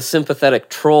of like the sympathetic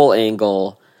troll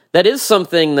angle, that is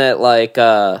something that like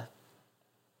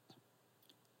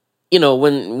you know,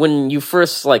 when you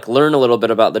first like learn a little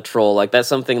bit about the troll, like that's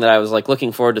something that I was like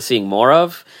looking forward to seeing more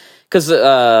of. Because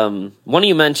one of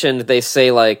you mentioned, they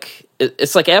say like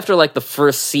it's like after like the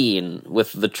first scene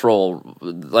with the troll,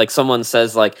 like someone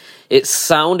says like it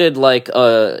sounded like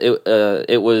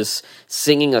it was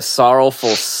singing a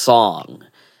sorrowful song,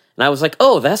 and I was like,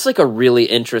 oh, that's like a really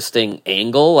interesting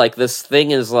angle. Like this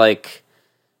thing is like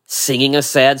singing a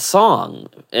sad song,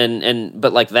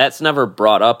 but like that's never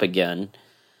brought up again.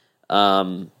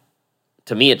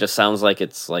 To me, it just sounds like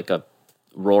it's like a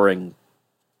roaring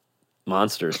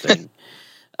monster thing.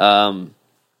 And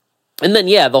then,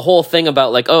 yeah, the whole thing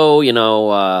about like, oh,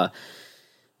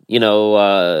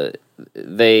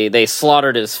 they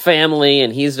slaughtered his family,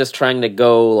 and he's just trying to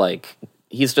go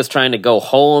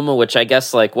home, which I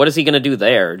guess, like, what is he going to do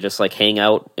there? Just, like, hang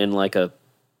out in, like, a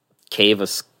cave of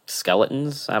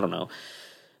skeletons? I don't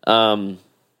know.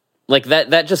 Like,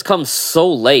 that just comes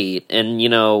so late, and, you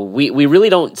know, we really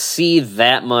don't see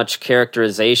that much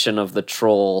characterization of the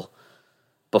troll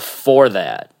before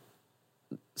that.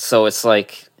 So it's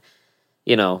like,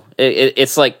 you know,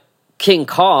 it's like King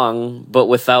Kong, but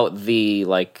without the,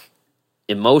 like,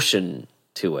 emotion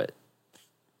to it.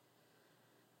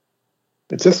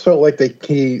 It just felt like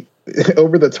he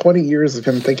over the 20 years of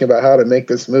him thinking about how to make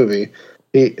this movie,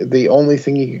 the only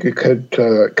thing he could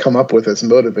come up with as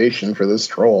motivation for this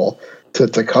troll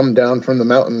to come down from the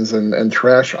mountains and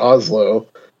trash Oslo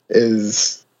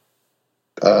is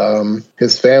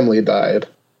his family died,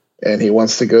 and he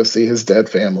wants to go see his dead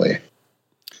family.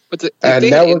 And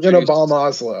now we're going to bomb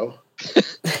Oslo.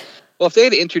 Well, if they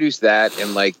had introduced that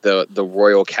and, like, the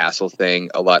royal castle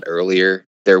thing a lot earlier,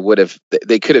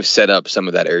 they could have set up some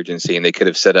of that urgency, and they could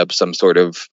have set up some sort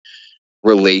of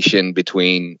relation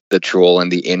between the troll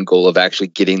and the end goal of actually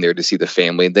getting there to see the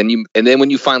family. And then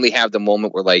when you finally have the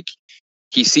moment where, like,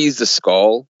 he sees the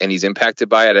skull and he's impacted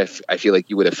by it, I feel like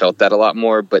you would have felt that a lot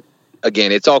more. But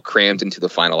again, it's all crammed into the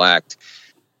final act.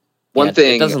 One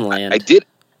thing it doesn't land. I did,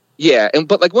 yeah,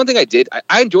 but like one thing I did,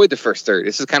 I enjoyed the first third.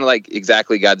 This is kind of like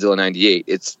exactly Godzilla 98.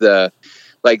 It's the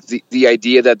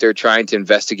idea that they're trying to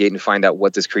investigate and find out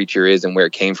what this creature is and where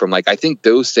it came from. Like, I think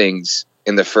those things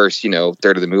in the first,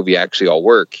 third of the movie actually all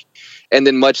work. And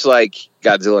then much like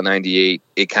Godzilla 98,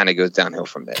 it kind of goes downhill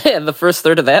from there. Yeah, the first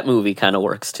third of that movie kind of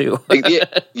works too.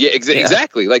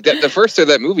 Exactly. Like that, the first third of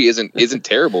that movie isn't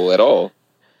terrible at all.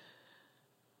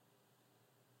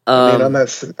 I mean, on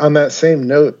that same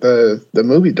note, the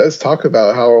movie does talk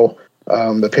about how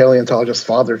the paleontologist's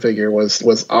father figure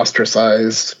was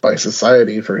ostracized by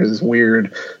society for his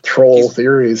weird troll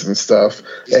theories and stuff.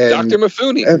 And Dr.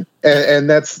 Mifune. And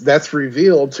that's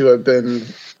revealed to have been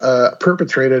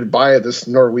perpetrated by this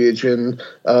Norwegian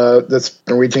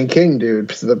king dude,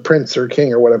 the prince or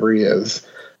king or whatever he is.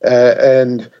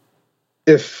 And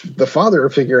if the father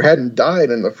figure hadn't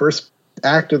died in the first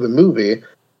act of the movie,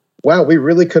 wow, we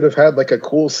really could have had like a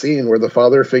cool scene where the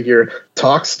father figure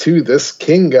talks to this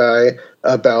king guy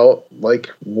about like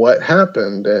what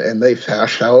happened, and they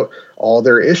hash out all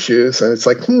their issues, and it's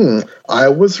like, I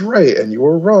was right and you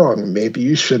were wrong. Maybe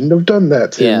you shouldn't have done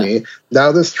that to me.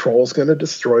 Now this troll's going to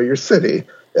destroy your city.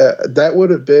 That would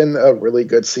have been a really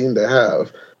good scene to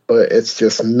have, but it's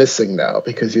just missing now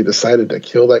because you decided to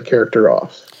kill that character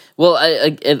off. Well,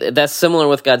 that's similar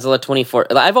with Godzilla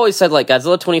 2014. I've always said, like,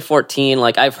 Godzilla 2014,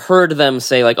 like, I've heard them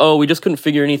say, like, oh, we just couldn't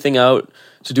figure anything out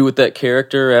to do with that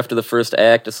character after the first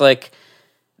act. It's like,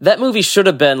 that movie should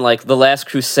have been, like, The Last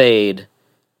Crusade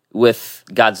with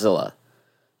Godzilla.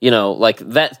 Like,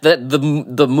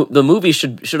 the movie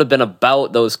should have been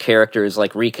about those characters,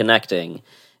 like, reconnecting.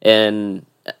 And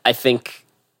I think,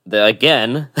 that,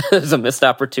 again, there's a missed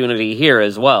opportunity here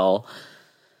as well.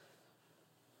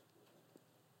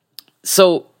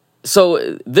 So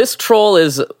this troll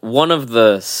is one of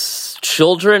the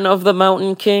children of the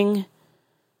Mountain King?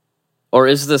 Or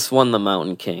is this one the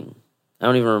Mountain King? I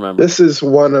don't even remember. This is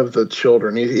one of the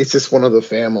children. He's just one of the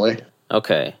family.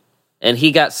 Okay. And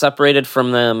he got separated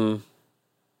from them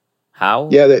how?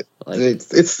 Yeah,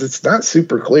 it's not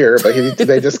super clear, but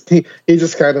he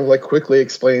just kind of like quickly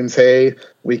explains, hey,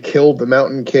 we killed the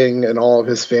Mountain King and all of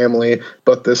his family,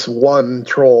 but this one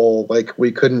troll, like,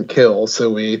 we couldn't kill,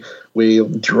 so we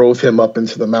drove him up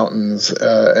into the mountains,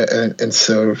 and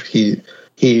so he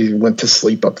went to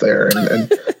sleep up there,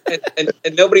 and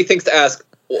and nobody thinks to ask,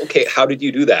 okay, how did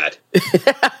you do that?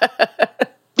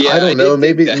 I don't know.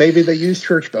 Maybe they use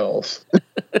church bells.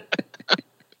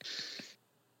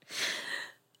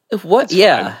 What? That's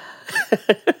yeah.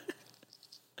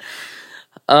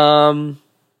 I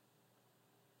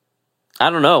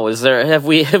don't know. Is there? Have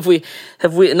we?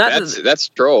 Not that's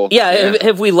troll. Yeah.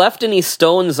 Have we left any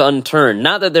stones unturned?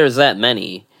 Not that there's that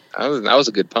many. That was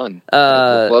a good pun.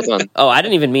 Well done. Oh, I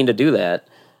didn't even mean to do that.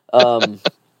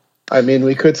 I mean,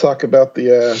 we could talk about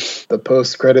the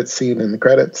post-credit scene in the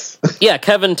credits. Yeah,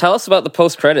 Kevin, tell us about the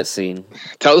post-credit scene.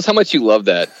 Tell us how much you love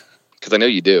that, because I know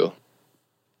you do.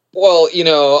 Well,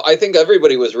 I think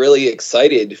everybody was really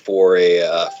excited for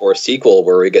a sequel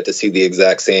where we get to see the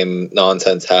exact same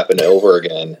nonsense happen over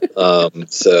again.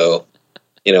 So,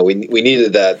 we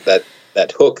needed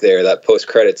that hook there, that post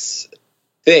credits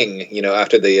thing.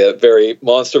 After the very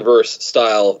MonsterVerse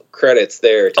style credits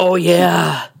there. Oh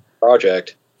yeah,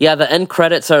 project. Yeah, the end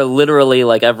credits are literally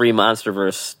like every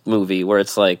MonsterVerse movie, where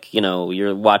it's like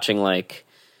you're watching like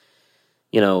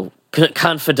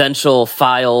confidential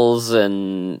files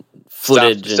and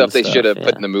footage stuff they should have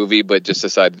put in the movie, but just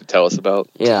decided to tell us about.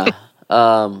 Yeah.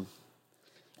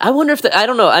 I wonder if I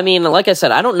don't know. I mean, like I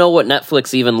said, I don't know what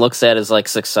Netflix even looks at as like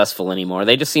successful anymore.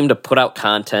 They just seem to put out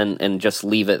content and just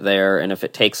leave it there. And if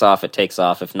it takes off, it takes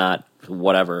off. If not,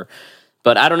 whatever.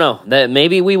 But I don't know. That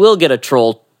maybe we will get a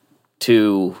Troll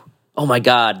 2. Oh my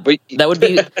God, that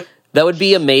would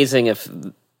be amazing if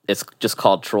it's just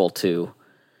called Troll 2.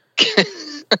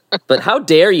 But how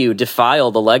dare you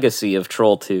defile the legacy of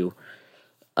Troll 2?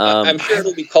 I'm sure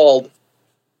it'll be called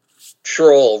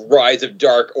Troll Rise of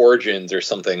Dark Origins or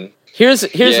something. Here's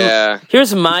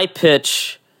my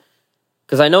pitch,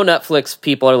 because I know Netflix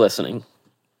people are listening.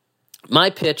 My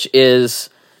pitch is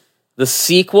the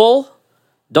sequel.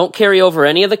 Don't carry over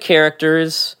any of the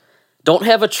characters. Don't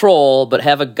have a troll, but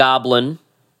have a goblin.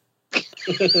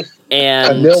 And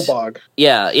a Nilbog.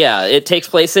 Yeah. It takes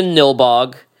place in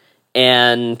Nilbog,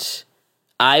 and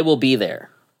I will be there.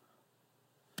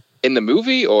 In the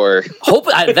movie, or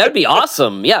that'd be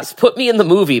awesome. Yes, put me in the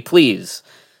movie, please.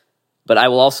 But I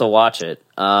will also watch it.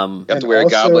 You have to wear a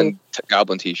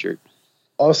goblin t-shirt.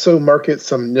 Also, market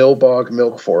some Nilbog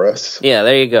milk for us. Yeah,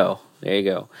 there you go.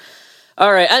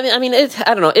 All right. I mean, I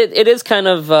don't know. It is kind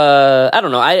of. I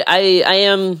don't know. I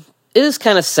am. It is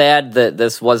kind of sad that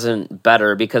this wasn't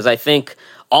better, because I think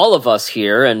all of us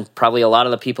here, and probably a lot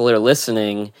of the people who are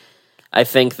listening, I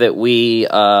think that we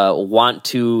want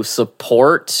to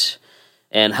support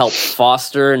and help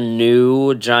foster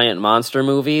new giant monster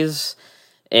movies.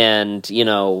 And,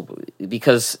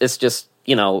 because it's just,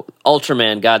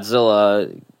 Ultraman,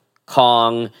 Godzilla,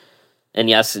 Kong, and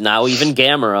yes, now even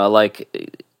Gamera, like,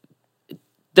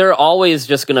 they're always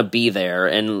just going to be there.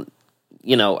 And,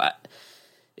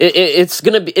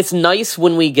 it's nice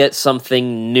when we get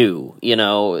something new,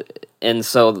 and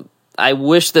so I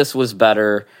wish this was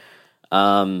better.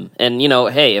 And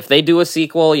hey, if they do a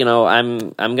sequel,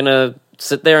 I'm gonna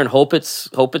sit there and hope it's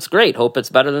great, hope it's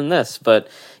better than this. But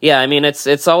yeah, I mean,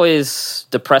 it's always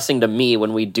depressing to me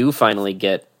when we do finally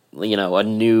get a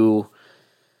new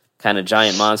kind of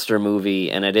giant monster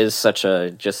movie, and it is such a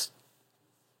just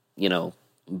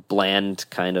bland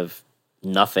kind of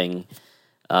nothing.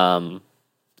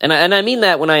 And I mean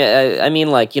that when I mean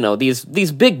like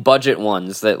these big budget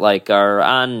ones that like are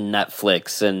on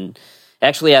Netflix and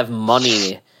actually have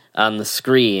money on the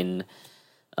screen.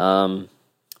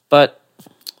 But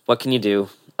what can you do?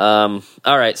 All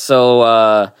right,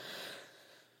 so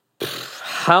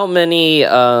how many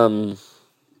I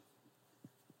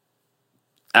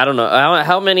don't know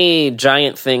how many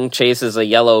giant thing chases a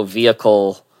yellow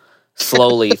vehicle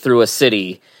slowly through a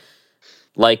city,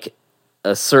 like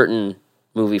a certain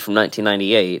movie from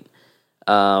 1998.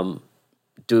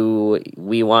 Do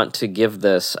we want to give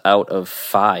this out of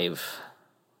 5?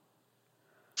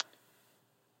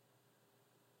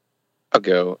 I'll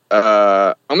go.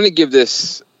 I'm going to give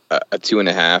this a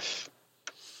 2.5.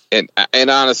 And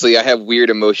honestly, I have weird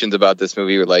emotions about this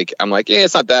movie. Where I'm like, yeah,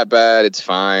 it's not that bad. It's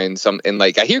fine. And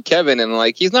like, I hear Kevin, and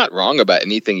like, he's not wrong about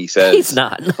anything he says. He's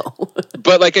not, no.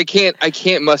 But like, I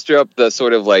can't muster up the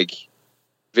sort of like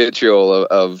vitriol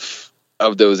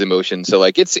of those emotions. So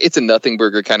like, it's a nothing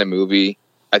burger kind of movie.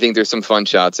 I think there's some fun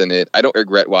shots in it. I don't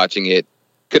regret watching it.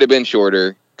 Could have been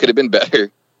shorter. Could have been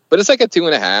better. But it's like a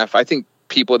 2.5. I think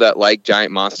people that like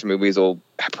giant monster movies will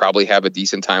probably have a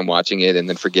decent time watching it and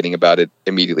then forgetting about it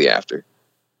immediately after.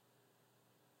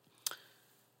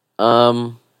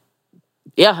 Yeah,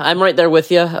 I'm right there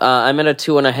with you. I'm at a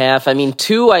 2.5. I mean,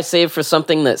 2 I save for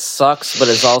something that sucks, but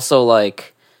is also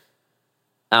like,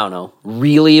 I don't know,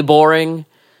 really boring.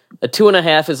 A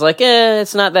 2.5 is like,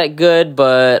 it's not that good,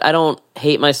 but I don't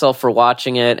hate myself for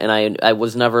watching it, and I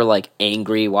was never like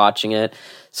angry watching it.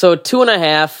 So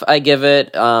 2.5, I give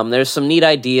it. There's some neat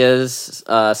ideas,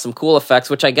 some cool effects,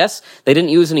 which I guess they didn't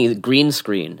use any green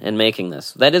screen in making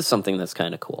this. That is something that's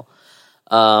kind of cool.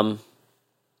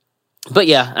 But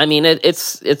yeah, I mean,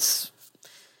 it's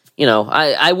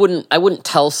I wouldn't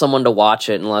tell someone to watch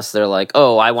it unless they're like,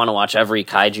 oh, I want to watch every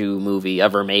kaiju movie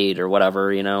ever made or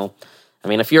whatever. I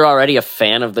mean, if you're already a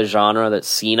fan of the genre that's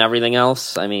seen everything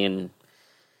else, I mean,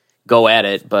 go at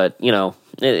it. But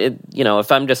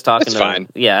if I'm just talking, that's fine.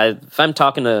 If I'm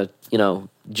talking to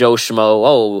Joe Schmo,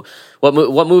 oh,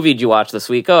 what movie did you watch this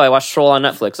week? Oh, I watched Troll on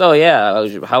Netflix. Oh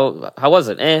yeah, how was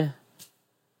it?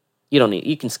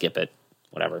 You can skip it,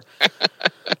 whatever.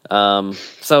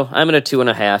 So I'm at a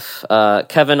 2.5.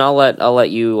 Kevin, I'll let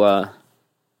you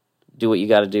do what you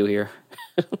got to do here.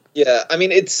 Yeah, I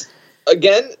mean, it's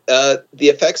again, the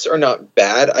effects are not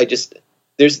bad. I just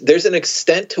there's an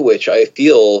extent to which I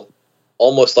feel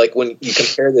almost like when you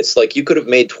compare this, like you could have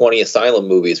made 20 Asylum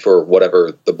movies for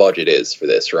whatever the budget is for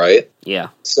this, right? Yeah.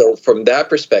 So from that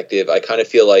perspective, I kind of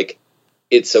feel like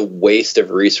it's a waste of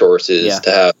resources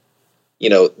to have,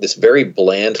 this very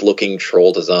bland looking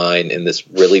troll design and this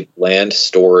really bland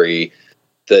story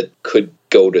that could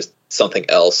go to something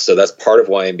else. So that's part of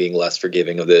why I'm being less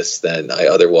forgiving of this than I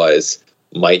otherwise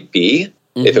might be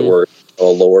if it were a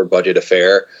lower budget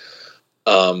affair.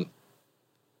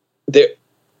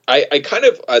 I kind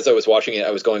of, as I was watching it,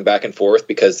 I was going back and forth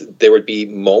because there would be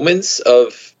moments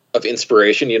of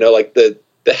inspiration, like the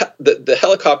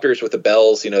helicopters with the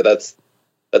bells,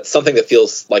 that's something that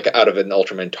feels like out of an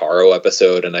Ultraman Taro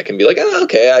episode. And I can be like, oh,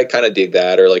 okay, I kind of dig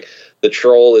that. Or like the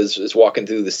troll is walking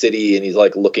through the city and he's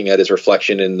like looking at his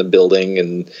reflection in the building.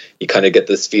 And you kind of get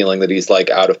this feeling that he's like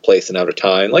out of place and out of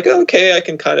time. Like, okay, I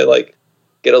can kind of like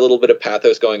get a little bit of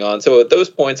pathos going on. So at those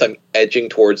points, I'm edging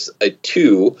towards a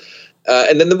 2.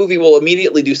 And then the movie will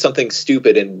immediately do something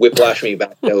stupid and whiplash me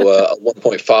back to a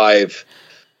 1.5.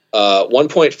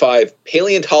 1.5.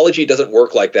 Paleontology doesn't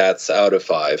work like that. Out of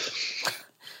 5.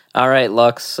 All right,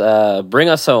 Lux, bring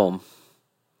us home.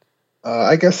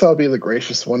 I guess I'll be the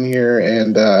gracious one here,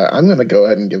 and I'm going to go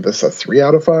ahead and give this a 3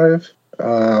 out of 5.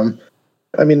 I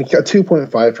mean, a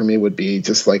 2.5 for me would be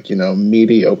just like,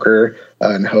 mediocre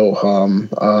and ho-hum.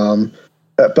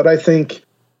 But I think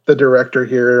the director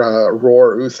here,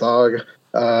 Roar Uthaug,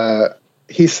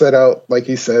 he set out, like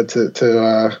he said,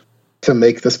 to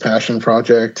make this passion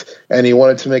project, and he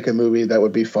wanted to make a movie that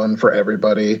would be fun for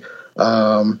everybody.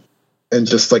 And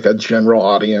just like a general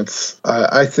audience.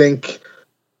 I think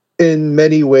in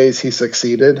many ways he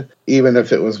succeeded, even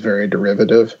if it was very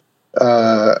derivative.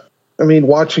 I mean,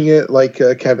 watching it, like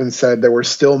Kevin said, there were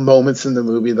still moments in the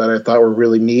movie that I thought were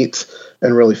really neat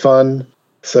and really fun.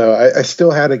 So I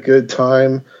still had a good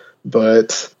time,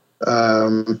 but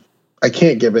I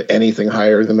can't give it anything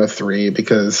higher than a 3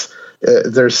 because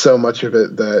there's so much of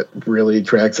it that really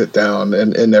drags it down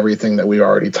and everything that we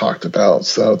already talked about.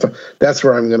 So that's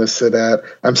where I'm going to sit at.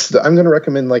 I'm going to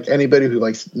recommend, like, anybody who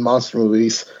likes monster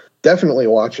movies, definitely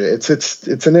watch it.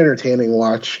 It's an entertaining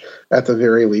watch at the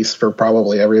very least for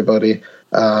probably everybody.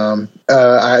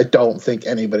 I don't think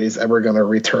anybody's ever going to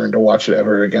return to watch it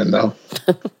ever again, though.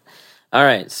 All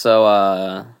right.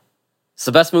 So, it's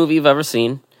the best movie you've ever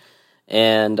seen.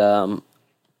 And, all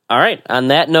right. On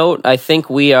that note, I think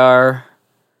we're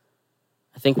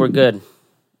good.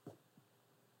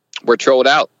 We're trolled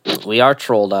out. We are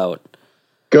trolled out.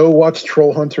 Go watch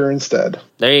Troll Hunter instead.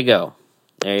 There you go.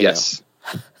 Yes.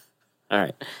 All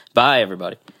right. Bye,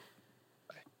 everybody.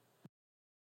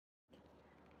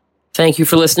 Thank you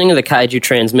for listening to the Kaiju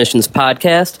Transmissions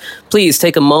podcast. Please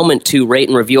take a moment to rate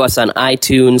and review us on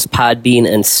iTunes, Podbean,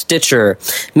 and Stitcher.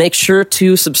 Make sure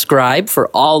to subscribe for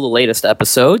all the latest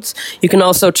episodes. You can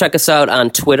also check us out on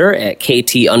Twitter at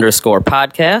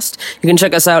KT_podcast. You can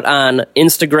check us out on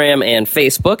Instagram and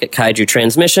Facebook at Kaiju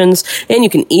Transmissions. And you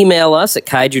can email us at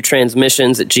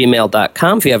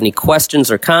kaijutransmissions@gmail.com if you have any questions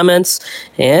or comments.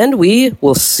 And we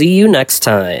will see you next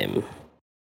time.